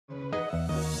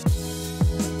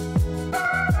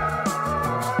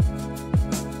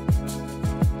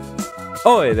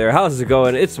Oi there, how's it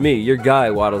going? It's me, your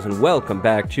guy Waddles, and welcome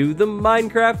back to the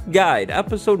Minecraft Guide,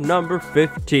 episode number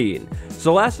 15.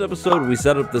 So last episode we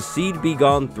set up the Seed Be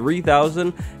Gone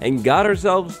 3000 and got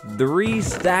ourselves 3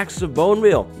 stacks of bone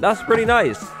meal. That's pretty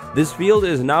nice. This field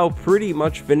is now pretty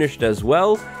much finished as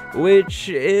well, which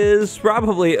is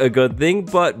probably a good thing,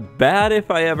 but bad if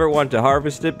I ever want to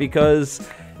harvest it because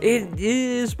it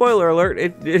is, spoiler alert,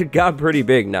 it got pretty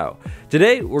big now.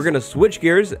 Today, we're going to switch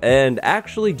gears and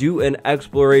actually do an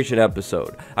exploration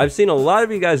episode. I've seen a lot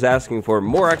of you guys asking for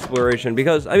more exploration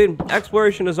because, I mean,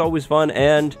 exploration is always fun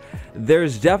and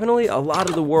there's definitely a lot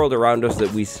of the world around us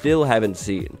that we still haven't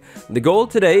seen. The goal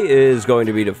today is going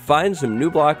to be to find some new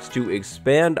blocks to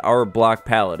expand our block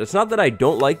palette. It's not that I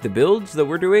don't like the builds that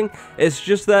we're doing, it's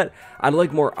just that I'd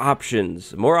like more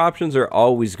options. More options are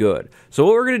always good. So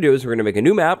what we're going to do is we're going to make a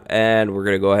new map and we're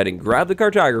going to go ahead and grab the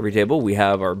cartography table. We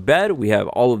have our bed, we have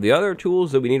all of the other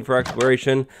tools that we need for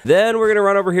exploration. Then we're going to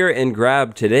run over here and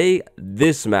grab today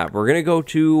this map. We're going to go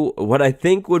to what I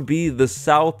think would be the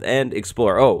south and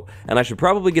explore. Oh, and I should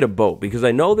probably get a boat because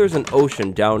I know there's an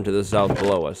ocean down to the south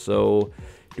below us. So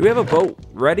do we have a boat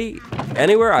ready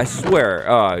anywhere? I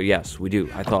swear. Yes, we do.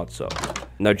 I thought so.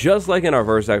 Now, just like in our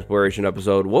first exploration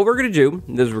episode, what we're going to do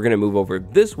is we're going to move over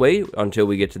this way until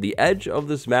we get to the edge of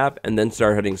this map and then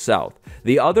start heading south.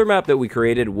 The other map that we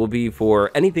created will be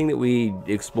for anything that we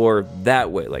explore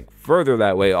that way, like further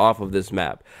that way off of this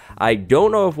map. I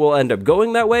don't know if we'll end up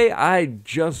going that way. I'd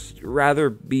just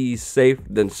rather be safe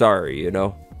than sorry, you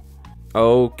know?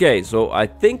 Okay, so I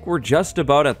think we're just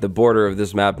about at the border of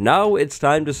this map. Now it's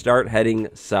time to start heading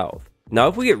south. Now,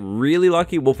 if we get really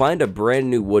lucky, we'll find a brand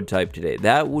new wood type today.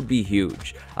 That would be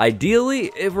huge.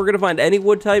 Ideally, if we're going to find any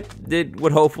wood type, it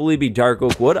would hopefully be dark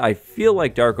oak wood. I feel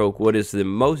like dark oak wood is the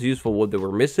most useful wood that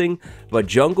we're missing, but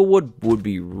jungle wood would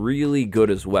be really good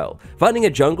as well. Finding a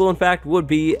jungle, in fact, would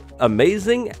be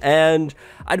amazing, and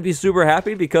I'd be super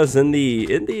happy because in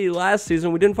the last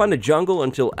season, we didn't find a jungle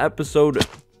until episode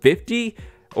 50,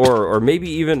 or maybe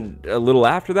even a little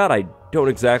after that. I don't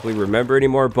exactly remember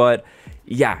anymore, but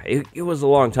yeah, it was a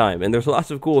long time, and there's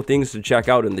lots of cool things to check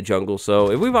out in the jungle,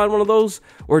 so if we find one of those,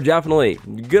 we're definitely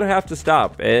gonna have to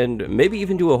stop, and maybe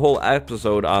even do a whole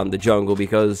episode on the jungle,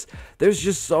 because there's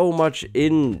just so much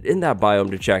in that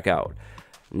biome to check out.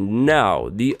 Now,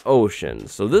 the ocean.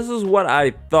 So this is what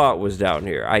I thought was down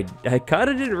here. I kind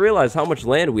of didn't realize how much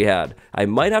land we had. I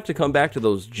might have to come back to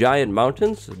those giant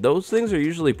mountains. Those things are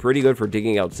usually pretty good for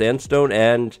digging out sandstone,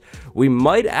 and we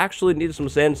might actually need some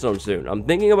sandstone soon. I'm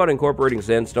thinking about incorporating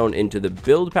sandstone into the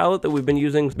build palette that we've been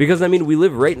using, because I mean, we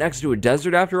live right next to a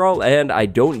desert after all, and I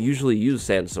don't usually use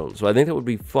sandstone, so I think that would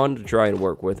be fun to try and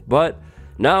work with. But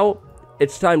now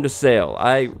it's time to sail.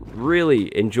 I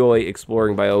really enjoy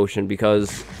exploring by ocean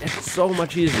because it's so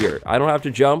much easier. I don't have to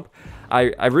jump.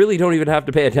 I really don't even have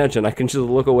to pay attention. I can just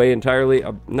look away entirely.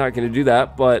 I'm not going to do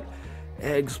that, but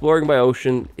exploring by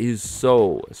ocean is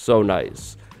so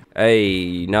nice.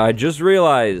 Hey, now I just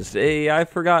realized, hey, I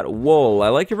forgot wool. I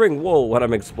like to bring wool when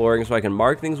I'm exploring so I can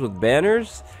mark things with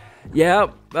banners.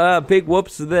 Yep, big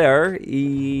whoops there.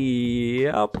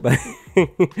 Yep.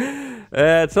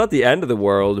 It's not the end of the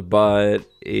world, but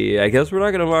I guess we're not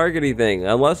going to mark anything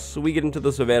unless we get into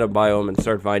the savanna biome and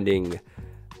start finding,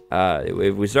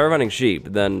 if we start finding sheep,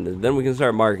 then we can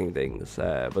start marking things.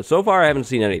 But so far I haven't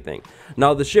seen anything.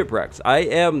 Now the shipwrecks, I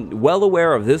am well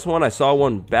aware of this one. I saw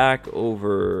one back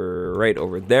right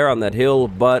over there on that hill,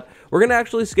 but we're going to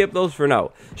actually skip those for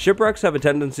now. Shipwrecks have a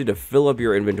tendency to fill up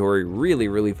your inventory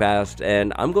really fast,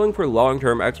 and I'm going for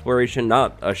long-term exploration,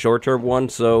 not a short-term one,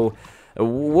 so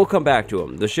we'll come back to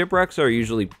them. The shipwrecks are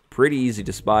usually pretty easy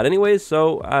to spot anyways,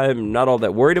 so I'm not all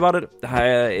that worried about it.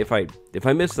 If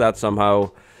I miss that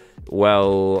somehow,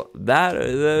 well, that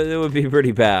would be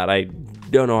pretty bad. I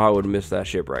don't know how I would miss that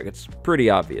shipwreck. It's pretty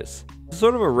obvious.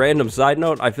 Sort of a random side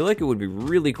note, I feel like it would be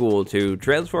really cool to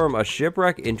transform a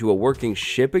shipwreck into a working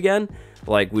ship again.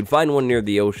 Like, we'd find one near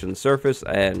the ocean surface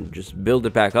and just build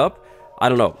it back up. I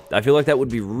don't know. I feel like that would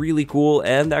be really cool,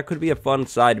 and that could be a fun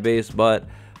side base, but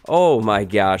oh my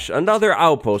gosh, another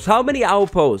outpost. How many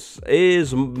outposts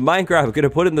is Minecraft going to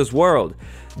put in this world?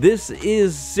 This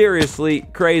is seriously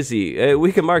crazy.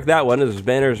 We can mark that one. There's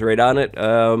banners right on it.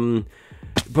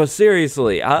 But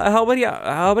seriously, how many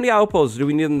outposts do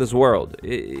we need in this world?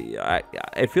 I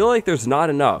feel like there's not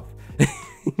enough.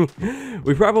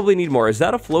 We probably need more. Is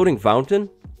that a floating fountain?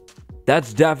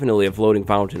 That's definitely a floating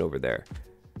fountain over there.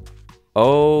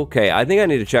 Okay, I think I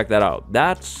need to check that out.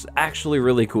 That's actually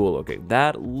really cool. Okay,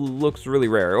 that looks really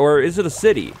rare. Or is it a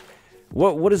city?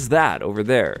 What is that over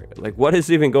there? Like, what is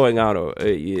even going on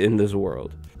in this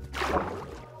world?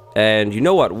 And you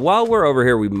know what? While we're over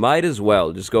here, we might as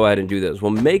well just go ahead and do this.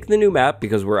 We'll make the new map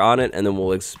because we're on it, and then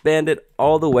we'll expand it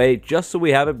all the way just so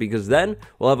we have it, because then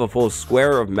we'll have a full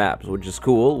square of maps, which is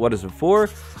cool. What is it for?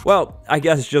 Well, I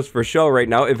guess just for show right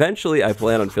now. Eventually, I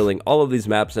plan on filling all of these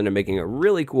maps into making a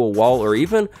really cool wall or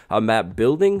even a map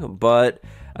building, but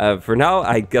for now,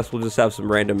 I guess we'll just have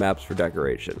some random maps for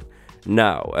decoration.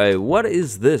 Now, what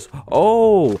is this?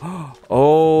 Oh,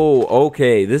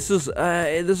 okay. This is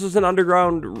an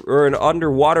underground or an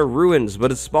underwater ruins,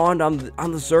 but it's spawned on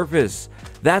the surface.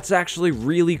 That's actually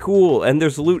really cool, and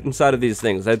there's loot inside of these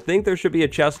things. I think there should be a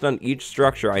chest on each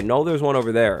structure. I know there's one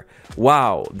over there.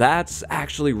 Wow, that's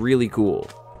actually really cool.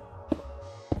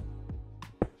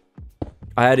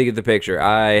 I had to get the picture.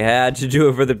 I had to do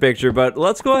it for the picture, but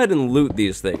let's go ahead and loot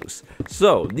these things.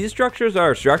 So, these structures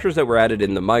are structures that were added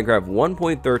in the Minecraft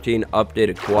 1.13 update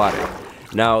aquatic.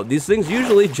 Now, these things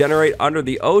usually generate under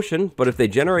the ocean, but if they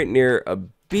generate near a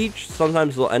beach,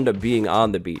 sometimes they'll end up being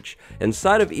on the beach.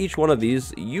 Inside of each one of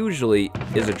these usually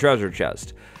is a treasure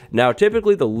chest. Now,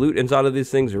 typically the loot inside of these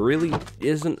things really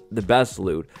isn't the best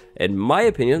loot. In my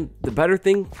opinion, the better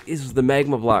thing is the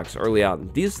magma blocks early on.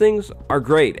 These things are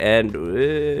great,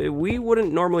 and we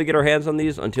wouldn't normally get our hands on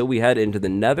these until we head into the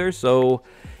nether, so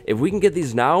if we can get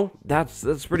these now,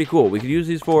 that's pretty cool. We could use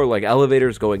these for like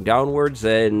elevators going downwards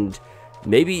and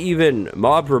maybe even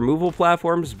mob removal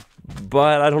platforms,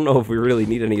 but I don't know if we really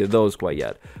need any of those quite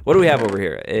yet. What do we have over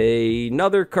here?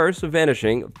 Another Curse of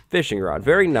Vanishing fishing rod.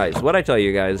 Very nice. What'd I tell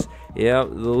you guys? Yeah,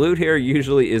 the loot here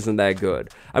usually isn't that good.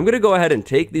 I'm going to go ahead and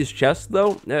take these chests,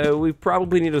 though. We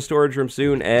probably need a storage room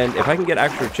soon, and if I can get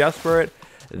extra chests for it,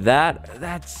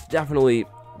 that's definitely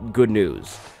good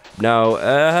news. Now,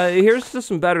 here's just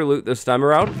some better loot this time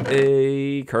around.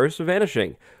 A Curse of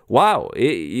Vanishing. Wow.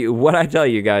 What I tell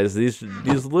you guys, this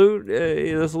loot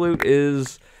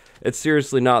is... It's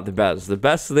seriously not the best. The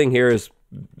best thing here is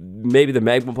maybe the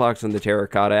magma blocks and the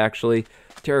terracotta, actually.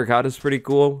 Terracotta is pretty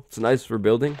cool. It's nice for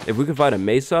building. If we could find a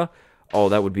mesa, oh,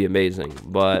 that would be amazing.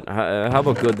 But how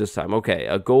about good this time? Okay,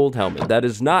 a gold helmet. That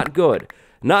is not good.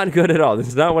 Not good at all. This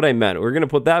is not what I meant. We're going to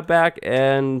put that back,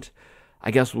 and I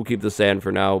guess we'll keep the sand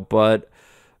for now. But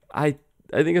I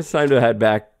think it's time to head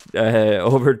back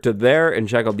over to there and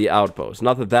check out the outpost.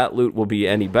 Not that that loot will be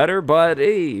any better, but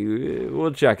hey, we'll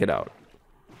check it out.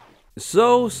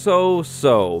 So,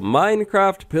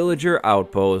 Minecraft Pillager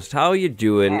Outpost, how you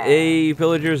doing? Hey,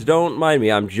 pillagers, don't mind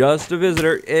me, I'm just a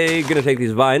visitor. Hey, gonna take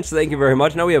these vines, thank you very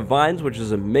much. Now we have vines, which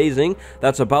is amazing.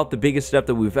 That's about the biggest step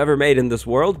that we've ever made in this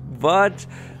world, but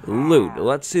loot,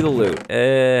 let's see the loot.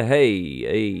 Hey,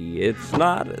 it's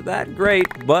not that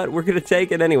great, but we're gonna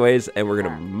take it anyways, and we're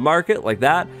gonna mark it like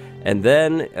that. And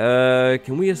then,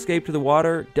 can we escape to the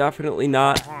water? Definitely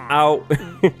not. Ow.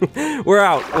 We're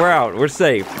out. We're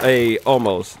safe. Hey,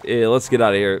 almost. Let's get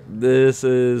out of here. This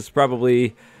is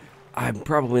probably... I'm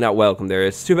probably not welcome there.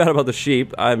 It's too bad about the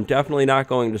sheep. I'm definitely not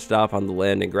going to stop on the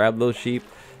land and grab those sheep.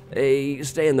 Hey,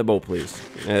 stay in the boat, please.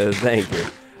 Thank you.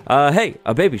 Hey,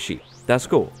 a baby sheep. That's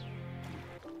cool.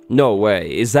 No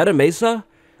way. Is that a mesa?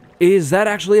 Is that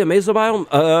actually a mesa biome?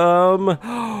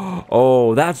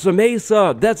 Oh, that's a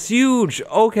mesa. That's huge.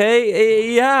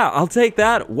 Okay, yeah, I'll take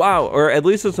that. Wow, or at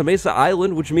least it's a mesa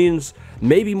island, which means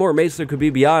maybe more mesa could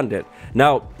be beyond it.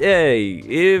 Now, hey,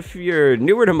 if you're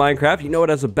newer to Minecraft, you know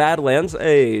it as a Badlands.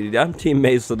 Hey, I'm Team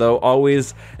Mesa, though,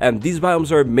 always. And these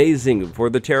biomes are amazing for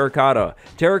the terracotta.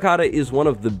 Terracotta is one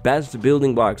of the best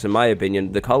building blocks, in my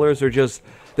opinion. The colors are just...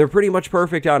 they're pretty much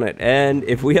perfect on it, and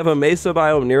if we have a mesa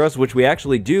biome near us, which we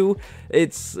actually do,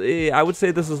 it's, I would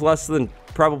say this is less than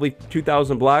probably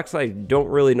 2,000 blocks. I don't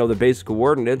really know the base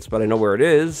coordinates, but I know where it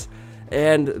is,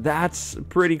 and that's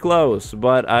pretty close,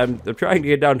 but I'm trying to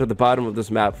get down to the bottom of this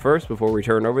map first before we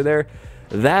turn over there.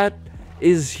 That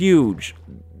is huge.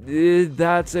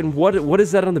 And what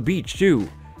is that on the beach, too?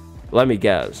 Let me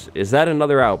guess. Is that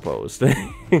another outpost?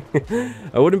 I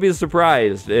wouldn't be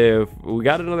surprised if we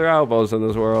got another outpost in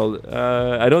this world.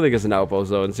 I don't think it's an outpost,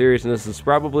 though. In seriousness, it's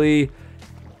probably...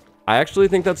 I actually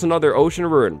think that's another ocean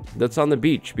ruin that's on the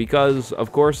beach, because,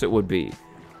 of course, it would be.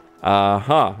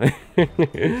 And,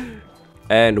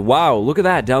 wow, look at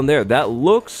that down there. That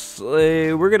looks...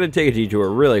 we're going to take a detour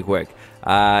really quick.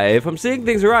 If I'm seeing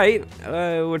things right,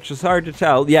 which is hard to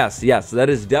tell, yes, that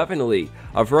is definitely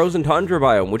a frozen tundra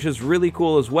biome, which is really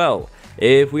cool as well.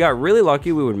 If we got really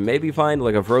lucky, we would maybe find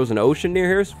like a frozen ocean near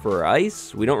here for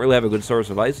ice. We don't really have a good source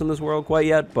of ice in this world quite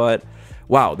yet, but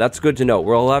wow, that's good to know.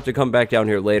 We'll have to come back down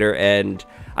here later, and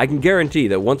I can guarantee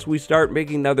that once we start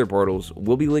making nether portals,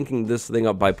 we'll be linking this thing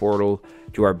up by portal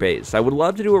to our base. I would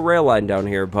love to do a rail line down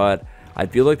here, but I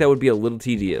feel like that would be a little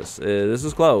tedious. This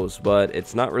is close, but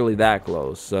it's not really that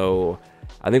close. So,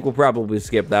 I think we'll probably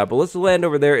skip that, but let's land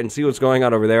over there and see what's going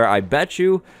on over there. I bet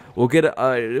you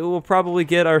we'll probably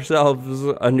get ourselves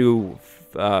a new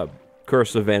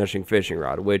Curse of Vanishing Fishing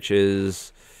Rod, which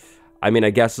is, I mean, I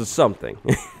guess it's something.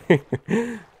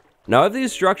 Now, if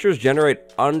these structures generate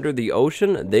under the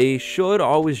ocean, they should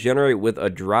always generate with a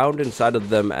drowned inside of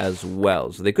them as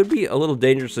well. So they could be a little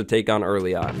dangerous to take on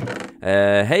early on.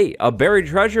 Hey, a buried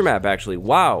treasure map, actually.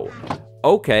 Wow.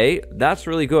 Okay, that's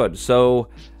really good. So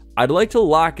I'd like to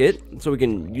lock it so we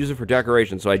can use it for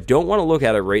decoration. So I don't want to look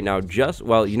at it right now.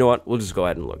 Well, you know what? We'll just go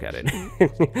ahead and look at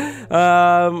it.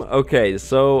 Okay,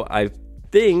 so I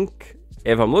think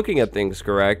if I'm looking at things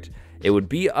correct, it would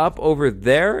be up over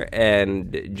there,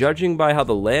 and judging by how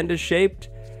the land is shaped,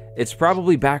 it's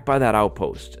probably back by that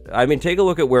outpost. I mean, take a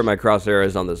look at where my crosshair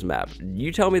is on this map.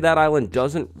 You tell me that island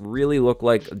doesn't really look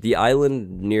like the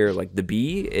island near, like, the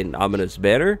bee in Ominous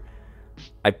Banner?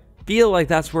 I feel like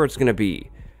that's where it's going to be.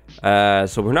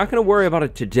 So we're not going to worry about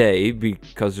it today,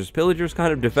 because there's pillagers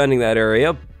kind of defending that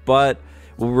area, but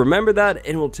we'll remember that,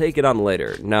 and we'll take it on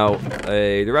later. Now,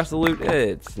 the rest of the loot,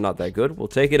 it's not that good. We'll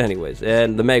take it anyways.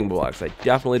 And the magma blocks, I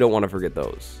definitely don't want to forget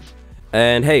those.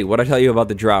 And hey, what I tell you about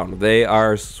the drowned, they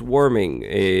are swarming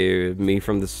me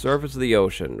from the surface of the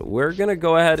ocean. We're going to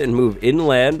go ahead and move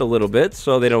inland a little bit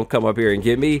so they don't come up here and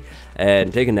get me,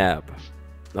 and take a nap.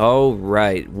 Oh,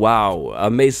 right. Wow. A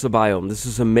mesa biome. This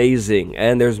is amazing.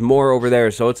 And there's more over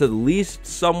there, so it's at least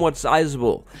somewhat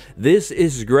sizable. This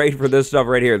is great for this stuff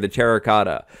right here, the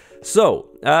terracotta. So,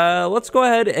 let's go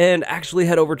ahead and actually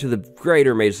head over to the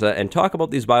greater mesa and talk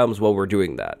about these biomes while we're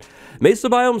doing that. Mesa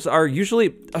biomes are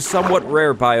usually a somewhat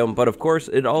rare biome, but of course,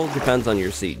 it all depends on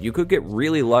your seed. You could get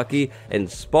really lucky and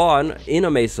spawn in a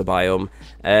mesa biome,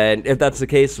 and if that's the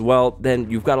case, well, then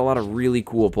you've got a lot of really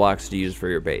cool blocks to use for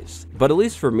your base. But at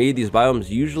least for me, these biomes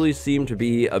usually seem to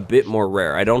be a bit more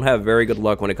rare. I don't have very good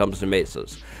luck when it comes to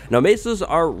mesas. Now, mesas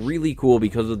are really cool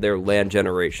because of their land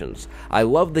generations. I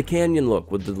love the canyon look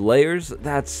with the layers.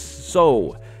 That's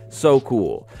so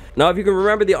cool. Now, if you can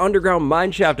remember the underground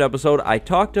mineshaft episode, I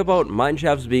talked about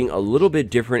mineshafts being a little bit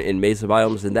different in mesa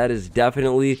biomes, and that is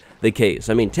definitely the case.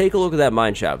 I mean, take a look at that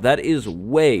mineshaft. That is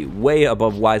way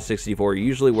above Y64,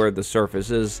 usually where the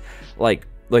surface is, like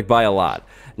by a lot.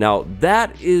 Now,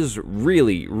 that is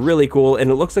really cool,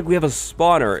 and it looks like we have a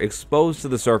spawner exposed to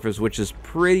the surface, which is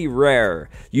pretty rare.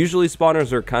 Usually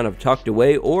spawners are kind of tucked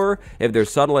away, or if there's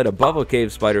sunlight above a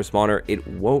cave spider spawner, it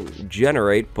won't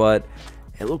generate, but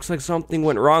it looks like something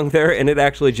went wrong there, and it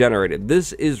actually generated.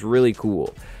 This is really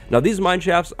cool. Now, these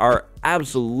mineshafts are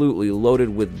absolutely loaded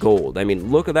with gold. I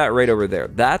mean, look at that right over there.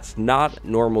 That's not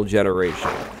normal generation.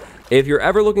 If you're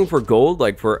ever looking for gold,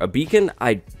 like for a beacon,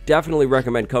 I definitely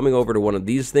recommend coming over to one of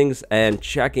these things and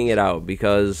checking it out,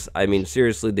 because, I mean,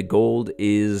 seriously, the gold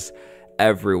is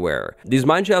everywhere. These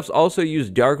mineshafts also use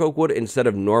dark oak wood instead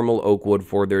of normal oak wood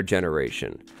for their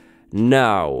generation.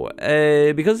 Now,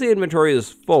 because the inventory is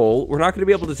full, we're not going to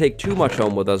be able to take too much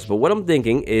home with us, but what I'm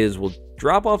thinking is we'll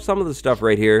drop off some of the stuff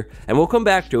right here, and we'll come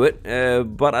back to it,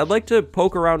 but I'd like to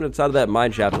poke around inside of that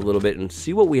mineshaft a little bit and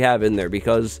see what we have in there,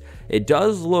 because it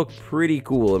does look pretty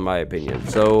cool in my opinion.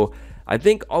 So I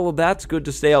think all of that's good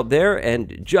to stay out there,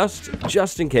 and just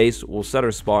in case, we'll set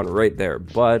our spawn right there.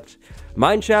 But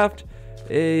mineshaft,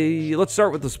 let's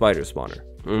start with the spider spawner.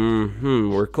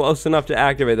 We're close enough to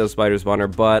activate the spider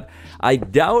spawner, but I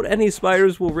doubt any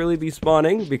spiders will really be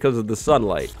spawning because of the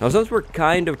sunlight. Now, since we're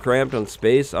kind of cramped on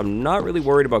space, I'm not really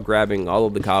worried about grabbing all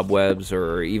of the cobwebs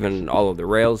or even all of the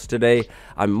rails today.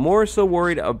 I'm more so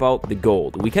worried about the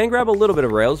gold. We can grab a little bit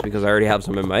of rails because I already have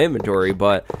some in my inventory,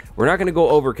 but we're not going to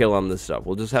go overkill on this stuff.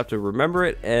 We'll just have to remember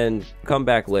it and come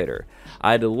back later.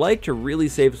 I'd like to really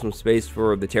save some space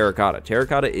for the terracotta.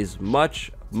 Terracotta is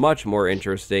much more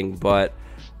interesting, but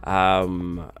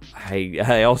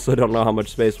I also don't know how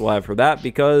much space we'll have for that,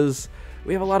 because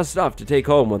we have a lot of stuff to take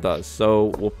home with us.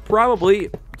 So we'll probably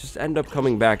just end up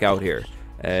coming back out here.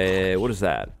 What is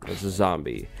that? That's a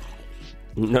zombie.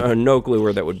 No clue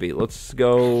where that would be. Let's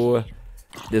go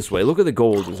this way. Look at the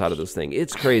gold inside of this thing.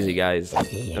 It's crazy, guys.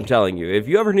 I'm telling you, if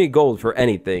you ever need gold for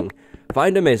anything,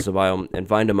 find a mesa biome and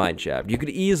find a mineshaft. You could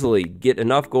easily get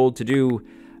enough gold to do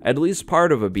at least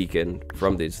part of a beacon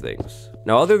from these things.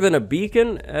 Now, other than a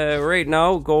beacon, right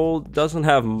now, gold doesn't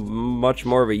have much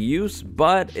more of a use,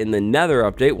 but in the Nether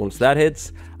update, once that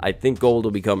hits, I think gold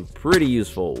will become pretty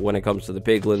useful when it comes to the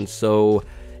piglins, so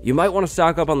you might want to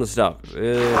stock up on the stuff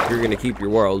if you're going to keep your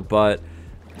world, but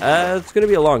it's going to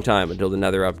be a long time until the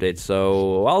Nether update,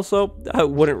 so also, I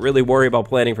wouldn't really worry about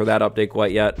planning for that update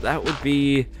quite yet. That would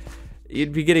be,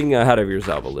 you'd be getting ahead of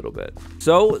yourself a little bit.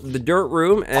 So, the dirt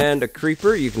room and a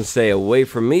creeper, you can stay away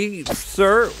from me,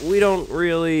 sir. We don't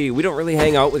really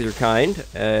hang out with your kind.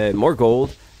 More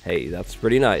gold. Hey, that's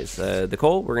pretty nice. The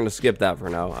coal, we're gonna skip that for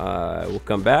now. We'll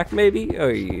come back maybe,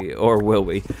 or will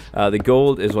we? The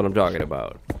gold is what I'm talking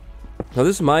about. Now,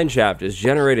 this mine shaft is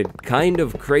generated kind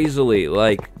of crazily,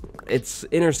 like it's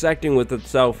intersecting with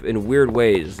itself in weird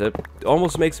ways. It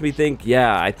almost makes me think,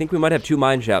 yeah, I think we might have two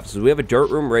mine shafts. So we have a dirt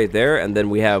room right there, and then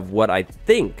we have what I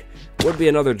think would be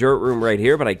another dirt room right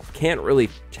here, but I can't really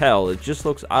tell. It just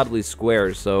looks oddly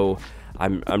square, so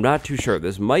I'm not too sure.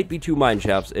 This might be two mine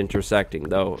shafts intersecting,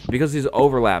 though, because these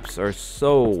overlaps are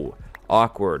so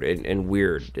awkward and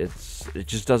weird. It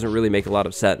just doesn't really make a lot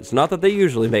of sense. Not that they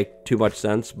usually make too much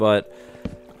sense, but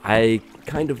I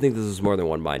kind of think this is more than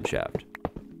one mine shaft.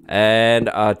 And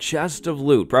a chest of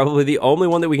loot, probably the only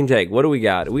one that we can take. What do we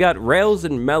got? We got rails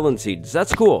and melon seeds.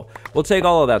 That's cool. We'll take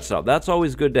all of that stuff. That's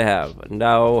always good to have.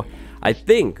 Now, I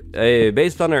think,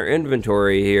 based on our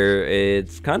inventory here,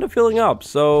 it's kind of filling up,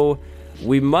 so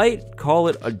we might call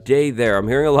it a day there. I'm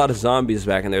hearing a lot of zombies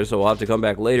back in there, so we'll have to come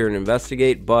back later and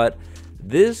investigate, but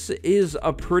this is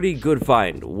a pretty good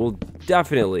find. We'll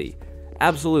definitely,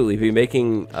 absolutely be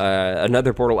making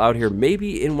another portal out here,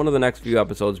 maybe in one of the next few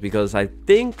episodes, because I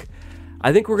think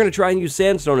we're going to try and use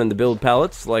sandstone in the build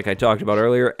pellets, like I talked about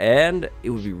earlier, and it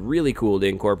would be really cool to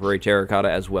incorporate terracotta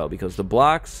as well, because the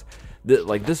blocks,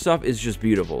 like this stuff is just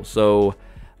beautiful. So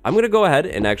I'm going to go ahead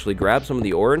and actually grab some of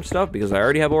the orange stuff, because I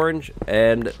already have orange,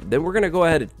 and then we're going to go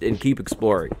ahead and keep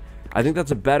exploring. I think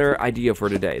that's a better idea for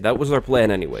today. That was our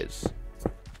plan anyways.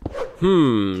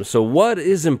 So what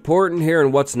is important here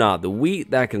and what's not? The wheat,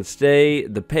 that can stay.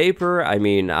 The paper, I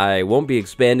mean, I won't be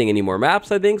expanding any more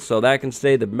maps, I think, so that can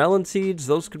stay. The melon seeds,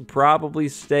 those could probably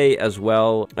stay as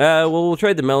well. Well, we'll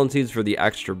trade the melon seeds for the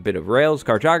extra bit of rails.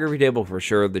 Cartography table for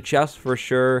sure. The chest for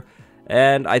sure.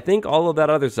 And I think all of that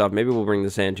other stuff, maybe we'll bring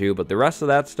the sand too, but the rest of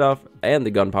that stuff and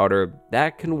the gunpowder,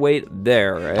 that can wait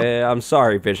there. I'm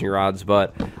sorry, fishing rods,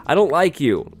 but I don't like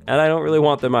you, and I don't really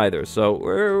want them either, so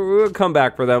we'll come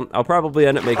back for them. I'll probably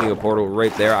end up making a portal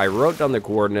right there. I wrote down the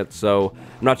coordinates, so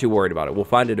I'm not too worried about it. We'll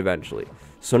find it eventually.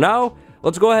 So now,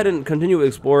 let's go ahead and continue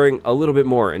exploring a little bit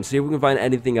more and see if we can find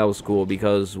anything else cool,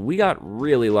 because we got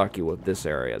really lucky with this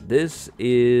area. This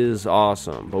is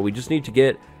awesome, but we just need to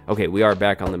get... Okay, we are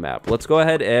back on the map. Let's go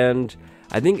ahead and,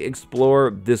 I think,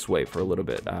 explore this way for a little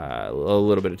bit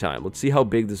of time. Let's see how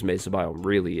big this mesa biome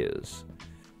really is.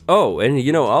 Oh, and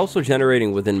you know, also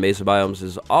generating within mesa biomes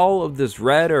is all of this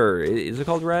red, or is it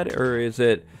called red, or is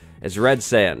it... It's red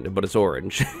sand, but it's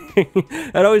orange.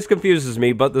 That always confuses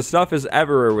me, but the stuff is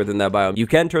everywhere within that biome. You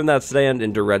can turn that sand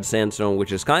into red sandstone,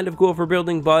 which is kind of cool for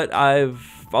building, but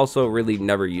I've also really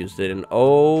never used it, and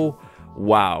oh...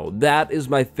 Wow, that is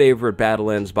my favorite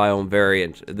Badlands biome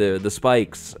variant, the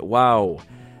spikes. Wow,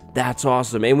 that's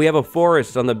awesome. And we have a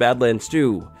forest on the Badlands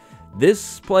too.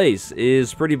 This place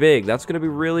is pretty big. That's going to be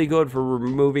really good for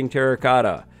removing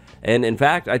terracotta. And in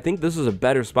fact, I think this is a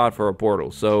better spot for a portal.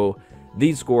 So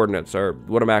these coordinates are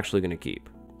what I'm actually going to keep.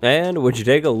 And would you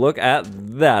take a look at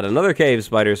that? Another cave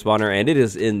spider spawner, and it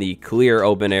is in the clear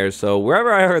open air. So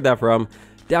wherever I heard that from,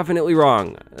 definitely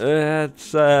wrong. Yeah,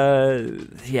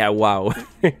 wow.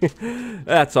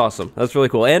 That's awesome. That's really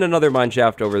cool. And another mine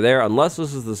shaft over there, unless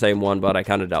this is the same one, but I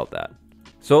kind of doubt that.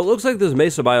 So it looks like this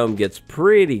mesa biome gets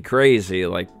pretty crazy,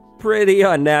 like pretty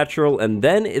unnatural, and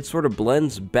then it sort of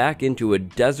blends back into a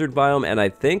desert biome, and I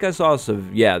think I saw,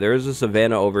 yeah, there is a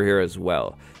savanna over here as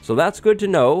well. So that's good to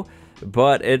know,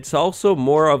 but it's also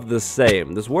more of the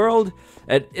same. This world,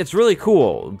 it's really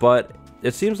cool, but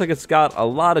it seems like it's got a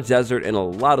lot of desert and a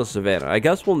lot of savanna. I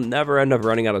guess we'll never end up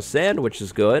running out of sand, which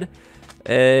is good.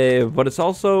 But it's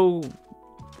also...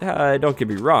 don't get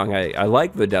me wrong, I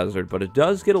like the desert, but it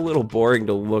does get a little boring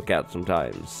to look at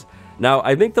sometimes. Now,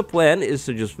 I think the plan is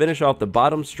to just finish off the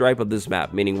bottom stripe of this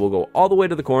map, meaning we'll go all the way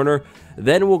to the corner,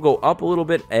 then we'll go up a little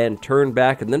bit and turn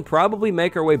back, and then probably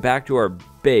make our way back to our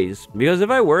base. Because if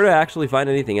I were to actually find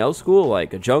anything else cool,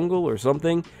 like a jungle or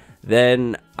something,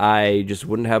 then I just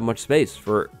wouldn't have much space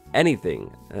for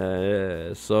anything.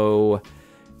 So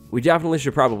we definitely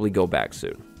should probably go back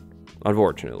soon,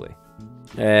 unfortunately.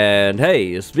 And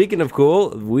hey, speaking of cool,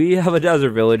 we have a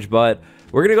desert village, but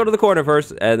we're gonna go to the corner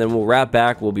first, and then we'll wrap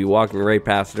back. We'll be walking right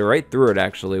past it, right through it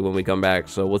actually, when we come back,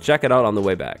 so we'll check it out on the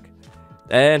way back.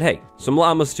 And hey, some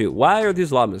llamas too. Why are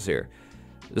these llamas here?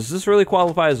 Does this really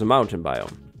qualify as a mountain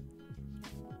biome?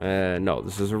 No,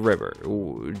 this is a river.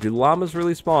 Ooh, do llamas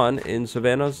really spawn in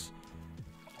savannas?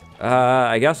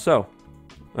 I guess so.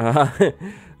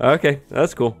 Okay,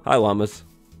 that's cool. Hi, llamas.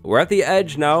 We're at the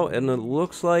edge now, and it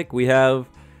looks like we have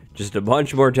Just a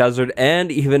bunch more desert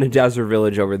and even a desert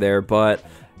village over there, but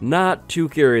not too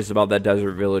curious about that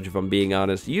desert village if I'm being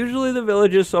honest. Usually the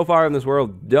villages so far in this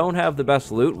world don't have the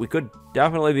best loot. We could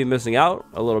definitely be missing out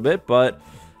a little bit, but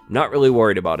not really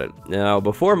worried about it. Now,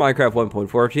 before Minecraft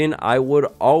 1.14, I would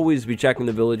always be checking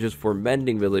the villages for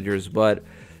mending villagers, but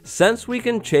since we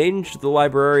can change the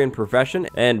librarian profession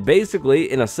and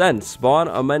basically, in a sense, spawn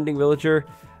a mending villager,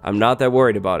 I'm not that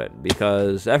worried about it,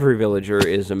 because every villager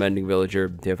is a mending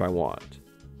villager if I want.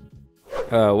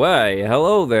 Why,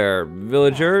 hello there,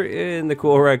 villager in the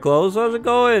cool red clothes. How's it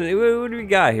going? What do we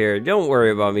got here? Don't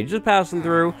worry about me, just passing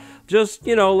through. Just,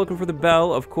 you know, looking for the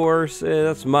bell, of course.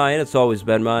 That's mine, it's always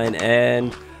been mine.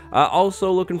 And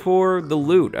also looking for the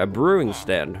loot, a brewing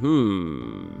stand.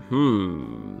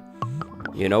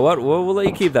 You know what, we'll let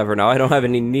you keep that for now. I don't have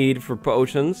any need for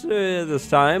potions this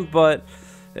time, but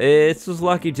it's his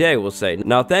lucky day, we'll say.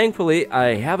 Now, thankfully,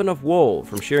 I have enough wool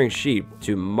from shearing sheep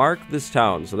to mark this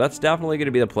town, so that's definitely going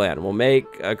to be the plan. We'll make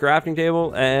a crafting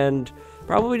table and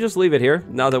probably just leave it here,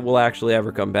 now that we'll actually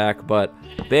ever come back, but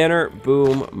banner,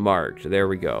 boom, marked. There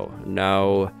we go.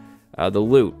 Now, the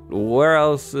loot.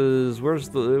 Where's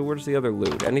the other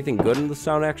loot? Anything good in this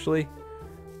town, actually?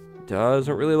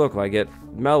 Doesn't really look like it.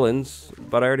 Melons,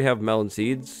 but I already have melon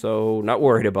seeds, so not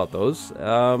worried about those.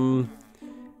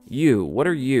 What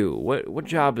are you? What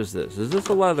job is this? Is this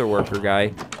a leather worker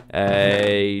guy?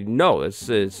 No, it's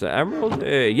emerald.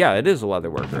 Yeah, it is a leather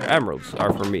worker. Emeralds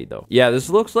are for me though. Yeah, this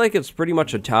looks like it's pretty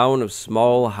much a town of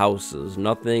small houses.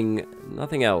 Nothing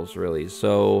else really.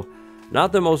 So,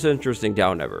 not the most interesting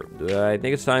town ever. I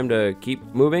think it's time to keep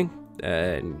moving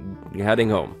and heading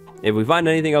home. If we find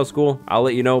anything else cool, I'll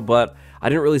let you know, but I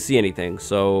didn't really see anything,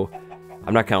 so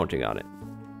I'm not counting on it.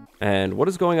 And what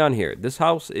is going on here? This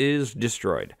house is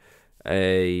destroyed.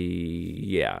 This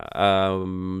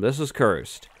is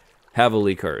cursed.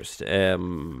 Heavily cursed.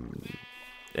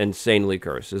 Insanely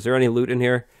cursed. Is there any loot in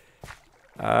here?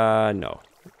 No.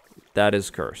 That is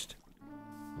cursed.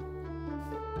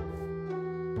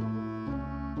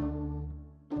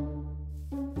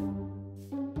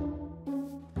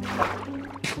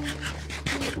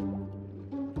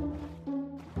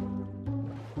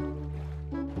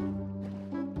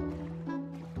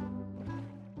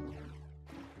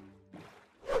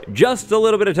 Just a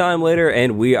little bit of time later,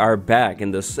 and we are back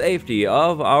in the safety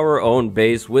of our own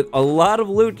base with a lot of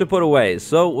loot to put away.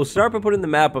 So we'll start by putting the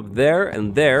map up there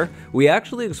and there. We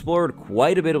actually explored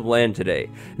quite a bit of land today.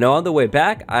 Now on the way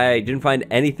back, I didn't find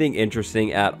anything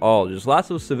interesting at all. Just lots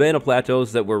of savanna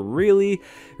plateaus that were really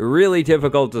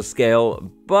difficult to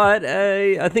scale, but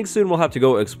I think soon we'll have to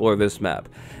go explore this map.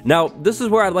 Now, this is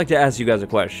where I'd like to ask you guys a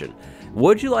question.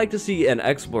 Would you like to see an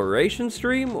exploration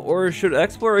stream, or should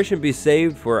exploration be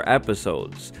saved for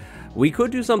episodes? We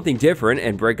could do something different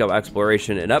and break up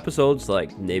exploration in episodes,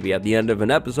 like maybe at the end of an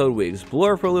episode we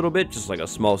explore for a little bit, just like a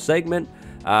small segment,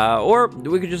 or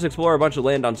we could just explore a bunch of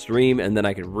land on stream and then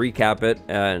I could recap it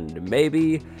and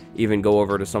maybe even go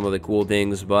over to some of the cool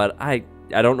things, but I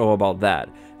don't know about that.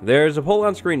 There's a poll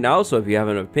on screen now, so if you have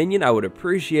an opinion, I would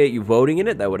appreciate you voting in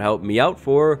it. That would help me out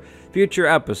for future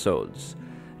episodes.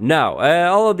 Now,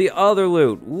 all of the other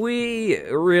loot, we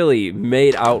really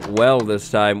made out well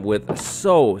this time with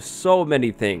so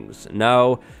many things.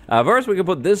 Now, first we can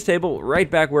put this table right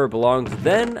back where it belongs.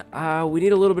 Then, we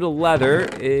need a little bit of leather.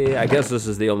 I guess this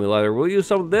is the only leather. We'll use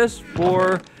some of this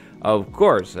for, of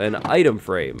course, an item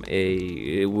frame.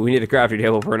 We need a crafting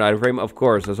table for an item frame. Of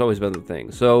course, that's always been the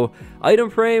thing. So,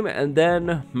 item frame, and then,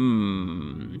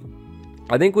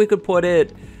 I think we could put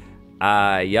it,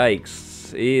 yikes.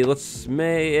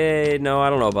 No, I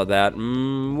don't know about that.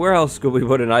 Where else could we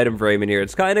put an item frame in here?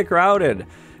 It's kind of crowded.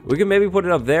 We can maybe put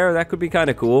it up there. That could be kind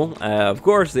of cool. Of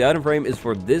course, the item frame is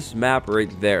for this map right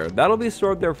there. That'll be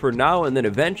stored there for now, and then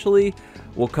eventually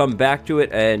we'll come back to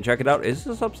it and check it out. Is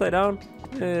this upside down?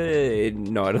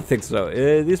 No, I don't think so.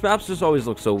 These maps just always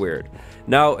look so weird.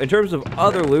 Now, in terms of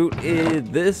other loot,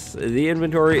 the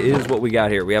inventory is what we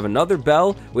got here. We have another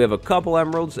bell, we have a couple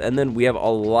emeralds, and then we have a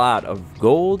lot of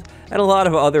gold and a lot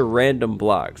of other random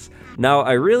blocks. Now,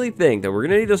 I really think that we're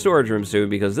going to need a storage room soon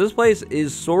because this place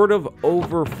is sort of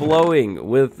overflowing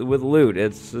with loot.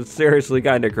 It's seriously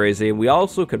kind of crazy. And we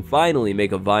also can finally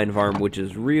make a vine farm, which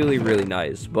is really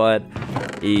nice. But,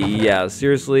 yeah,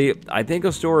 seriously, I think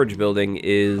a storage building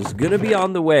is going to be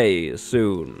on the way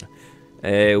soon.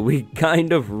 We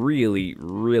kind of really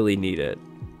need it.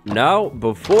 Now,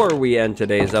 before we end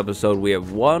today's episode, we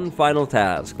have one final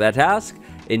task. That task?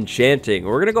 Enchanting.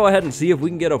 We're gonna go ahead and see if we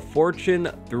can get a Fortune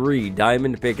 3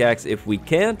 diamond pickaxe. If we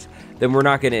can't, then we're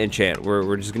not gonna enchant.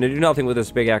 We're just gonna do nothing with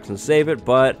this pickaxe and save it,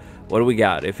 but what do we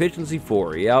got? Efficiency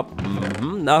 4. Yep.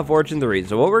 Not fortune 3.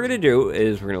 So what we're going to do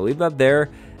is we're going to leave that there.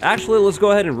 Actually, let's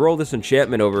go ahead and roll this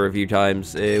enchantment over a few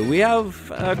times. We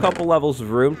have a couple levels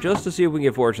of room just to see if we can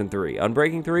get fortune 3.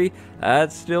 Unbreaking 3,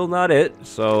 that's still not it.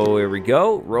 So here we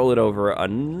go. Roll it over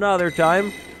another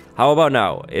time. How about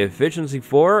now? Efficiency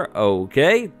 4.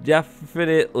 Okay,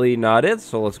 definitely not it.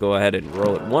 So let's go ahead and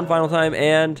roll it one final time.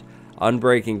 And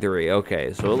Unbreaking 3.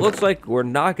 Okay, so it looks like we're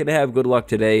not going to have good luck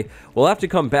today. We'll have to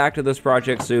come back to this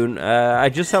project soon. I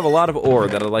just have a lot of ore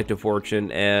that I'd like to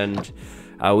fortune, and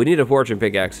we need a fortune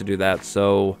pickaxe to do that.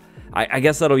 So I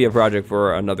guess that'll be a project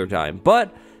for another time.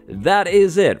 But that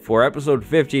is it for episode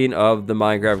 15 of the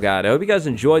Minecraft Guide. I hope you guys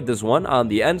enjoyed this one. On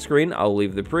the end screen, I'll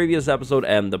leave the previous episode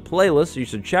and the playlist. You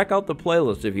should check out the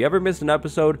playlist. If you ever missed an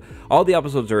episode, all the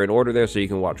episodes are in order there, so you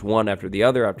can watch one after the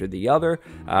other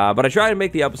But I try to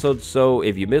make the episodes so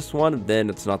if you missed one, then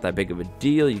it's not that big of a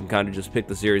deal. You can kind of just pick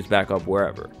the series back up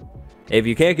wherever. If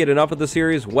you can't get enough of the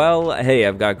series, well, hey,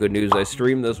 I've got good news. I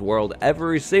stream this world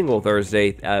every single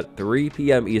Thursday at 3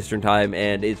 p.m. Eastern Time,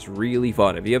 and it's really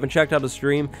fun. If you haven't checked out a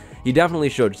stream, you definitely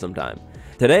should sometime.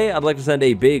 Today, I'd like to send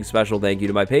a big special thank you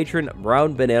to my patron,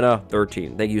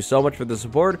 BrownBanana13. Thank you so much for the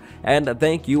support, and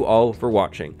thank you all for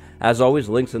watching. As always,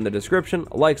 links in the description,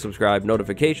 like, subscribe,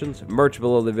 notifications, merch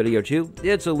below the video too.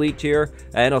 It's elite tier,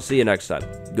 and I'll see you next time.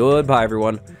 Goodbye,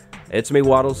 everyone. It's me,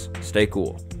 Waddles. Stay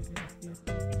cool.